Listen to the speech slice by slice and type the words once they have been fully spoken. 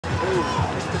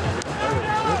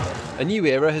A new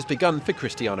era has begun for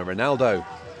Cristiano Ronaldo.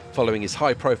 Following his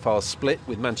high-profile split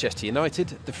with Manchester United,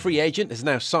 the free agent has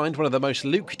now signed one of the most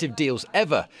lucrative deals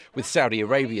ever with Saudi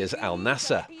Arabia's Al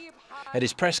Nassr. At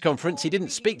his press conference, he didn't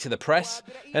speak to the press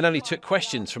and only took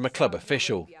questions from a club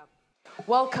official.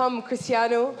 Welcome,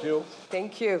 Cristiano. Thank you.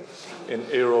 Thank you. In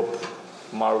Europe,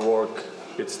 my work,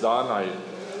 it's done.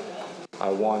 I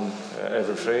won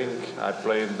everything. I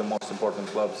played in the most important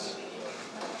clubs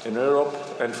in Europe,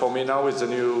 and for me now it's a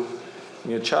new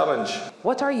challenge.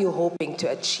 What are you hoping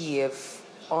to achieve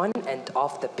on and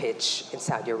off the pitch in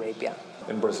Saudi Arabia?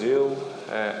 In Brazil,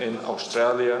 in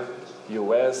Australia,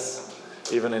 US,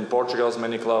 even in Portugal,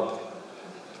 many clubs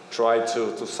try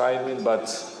to sign me, but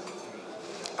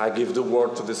I give the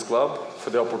word to this club for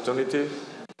the opportunity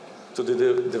to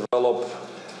develop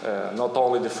not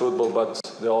only the football but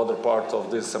the other part of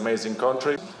this amazing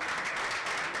country.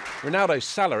 Ronaldo's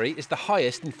salary is the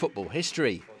highest in football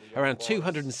history, around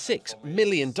 $206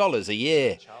 million a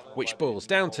year, which boils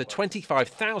down to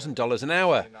 $25,000 an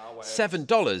hour,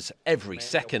 $7 every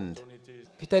second.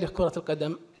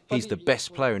 He's the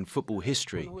best player in football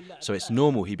history, so it's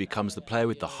normal he becomes the player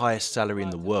with the highest salary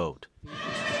in the world.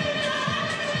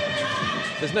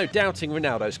 There's no doubting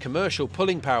Ronaldo's commercial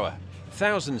pulling power.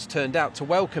 Thousands turned out to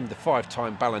welcome the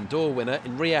five-time Ballon d'Or winner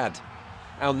in Riyadh.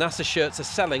 Al Nassr shirts are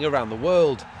selling around the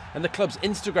world, and the club's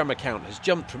Instagram account has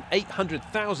jumped from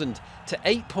 800,000 to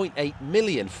 8.8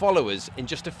 million followers in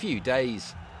just a few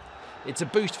days. It's a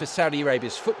boost for Saudi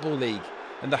Arabia's football league,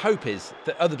 and the hope is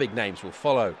that other big names will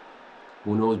follow.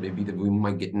 Who knows, maybe that we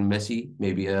might get in Messi,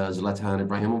 maybe Zlatan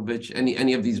Ibrahimovic,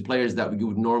 any of these players that you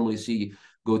would normally see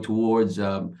go towards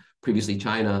previously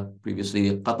China,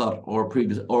 previously Qatar,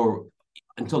 or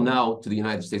until now to the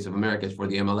United States of America for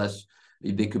the MLS.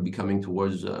 They could be coming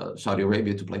towards Saudi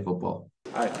Arabia to play football.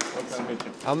 Hi, nice to meet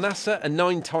you. Al Nassr are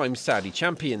 9-time Saudi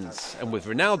champions, and with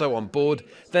Ronaldo on board,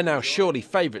 they're now surely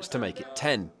favourites to make it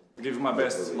 10. Give my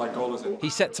best, like always.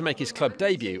 He's set to make his club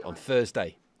debut on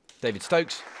Thursday. David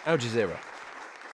Stokes, Al Jazeera.